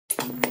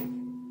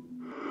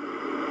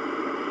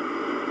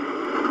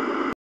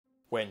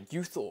When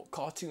you thought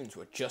cartoons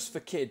were just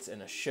for kids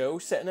and a show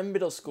set in a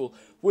middle school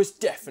was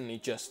definitely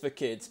just for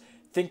kids,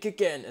 think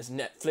again as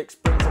Netflix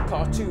brings a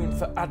cartoon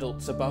for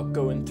adults about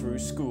going through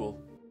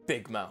school.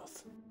 Big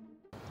Mouth.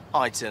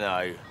 I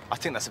dunno. I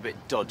think that's a bit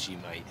dodgy,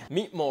 mate.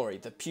 Meet Maury,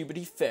 the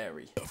puberty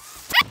fairy. The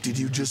f*** did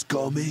you just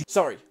call me?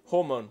 Sorry,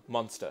 hormone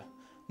monster.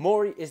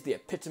 Maury is the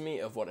epitome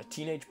of what a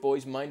teenage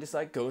boy's mind is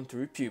like going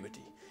through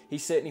puberty. He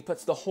certainly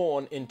puts the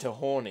horn into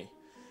horny.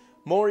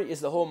 Maury is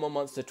the hormone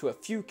monster to a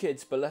few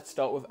kids, but let's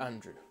start with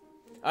Andrew.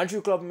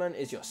 Andrew Globberman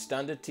is your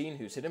standard teen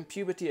who's hitting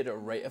puberty at a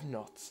rate of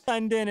knots.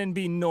 Blend in and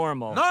be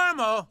normal.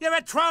 Normal? You're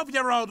a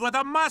 12-year-old with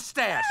a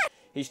mustache!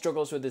 He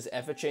struggles with his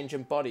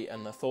ever-changing body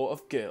and the thought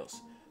of girls.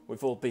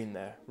 We've all been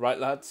there, right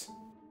lads?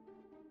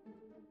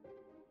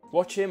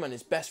 Watch him and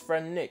his best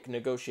friend Nick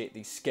negotiate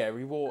these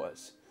scary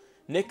waters.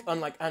 Nick,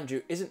 unlike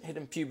Andrew, isn't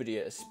hitting puberty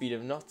at a speed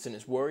of knots and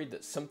is worried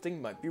that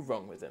something might be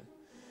wrong with him.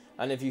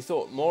 And if you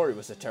thought Maury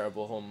was a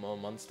terrible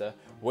hormone monster,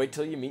 wait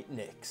till you meet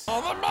Nix.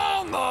 Are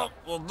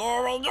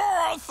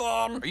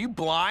you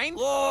blind?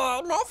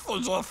 Yeah,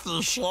 nothing just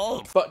the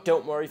shape. But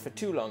don't worry for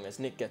too long as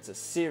Nick gets a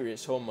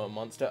serious hormone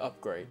monster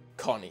upgrade,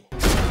 Connie.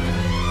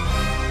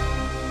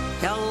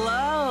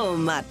 Hello,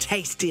 my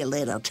tasty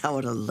little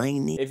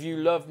tortellini. If you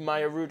loved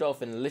Maya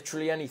Rudolph in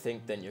literally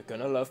anything, then you're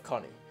gonna love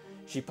Connie.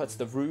 She puts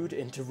the rude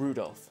into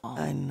Rudolph.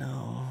 I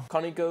know.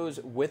 Connie goes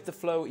with the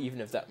flow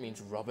even if that means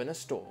robbing a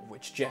store,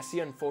 which Jessie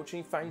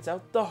unfortunately finds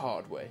out the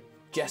hard way.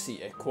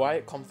 Jessie, a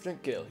quiet,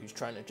 confident girl who's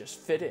trying to just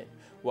fit in,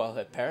 while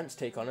her parents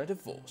take on a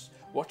divorce.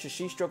 Watch as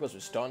she struggles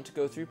with starting to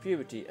go through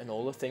puberty and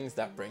all the things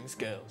that brings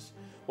girls.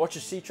 Watch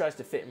as she tries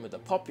to fit in with the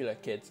popular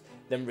kids,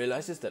 then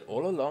realizes that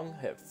all along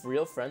her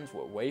real friends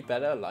were way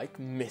better, like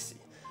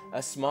Missy,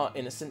 a smart,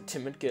 innocent,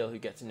 timid girl who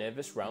gets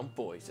nervous round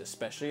boys,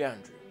 especially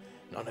Andrew.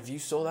 None of you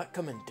saw that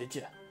coming, did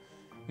ya?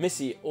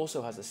 Missy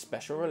also has a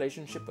special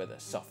relationship with a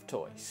soft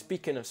toy.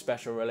 Speaking of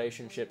special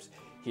relationships,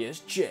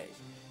 here's Jay.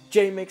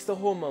 Jay makes the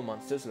hormone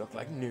monsters look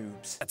like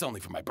noobs. That's only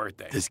for my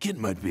birthday. This kid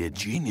might be a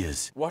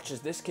genius. Watch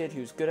as this kid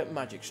who's good at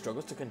magic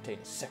struggles to contain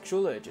his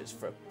sexual urges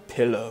for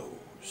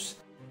pillows.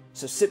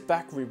 So sit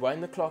back,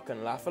 rewind the clock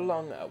and laugh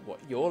along at what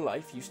your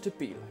life used to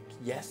be like.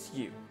 Yes,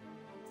 you.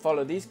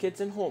 Follow these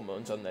kids and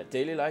hormones on their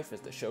daily life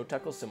as the show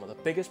tackles some of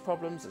the biggest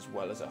problems as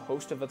well as a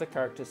host of other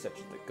characters such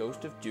as the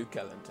ghost of Duke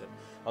Ellington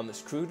on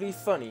this crudely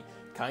funny,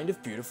 kind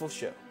of beautiful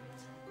show.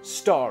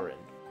 Starring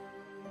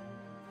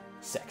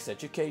Sex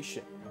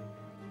Education,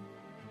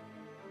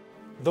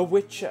 The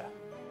Witcher,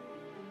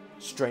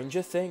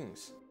 Stranger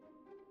Things,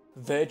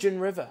 Virgin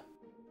River,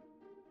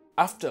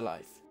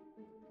 Afterlife,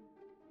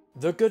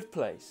 The Good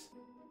Place,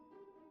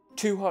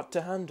 Too Hot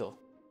to Handle,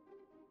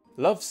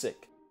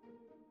 Lovesick,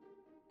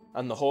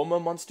 and the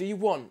hormone monster you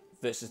want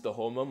versus the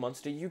hormone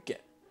monster you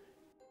get.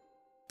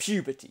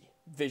 Puberty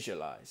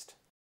visualized.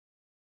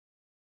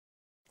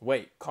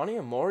 Wait, Connie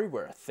and Maury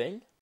were a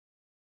thing?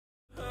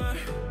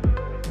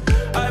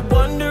 I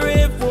wonder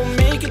if we'll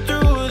make it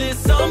through this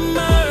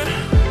summer.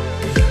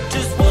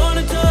 Just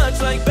wanna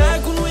touch like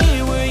back when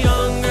we were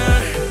younger.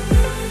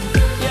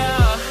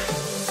 Yeah.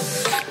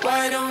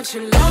 Why don't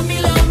you love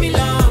me, love me,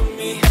 love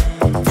me?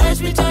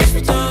 Touch me, touch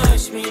me,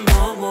 touch me.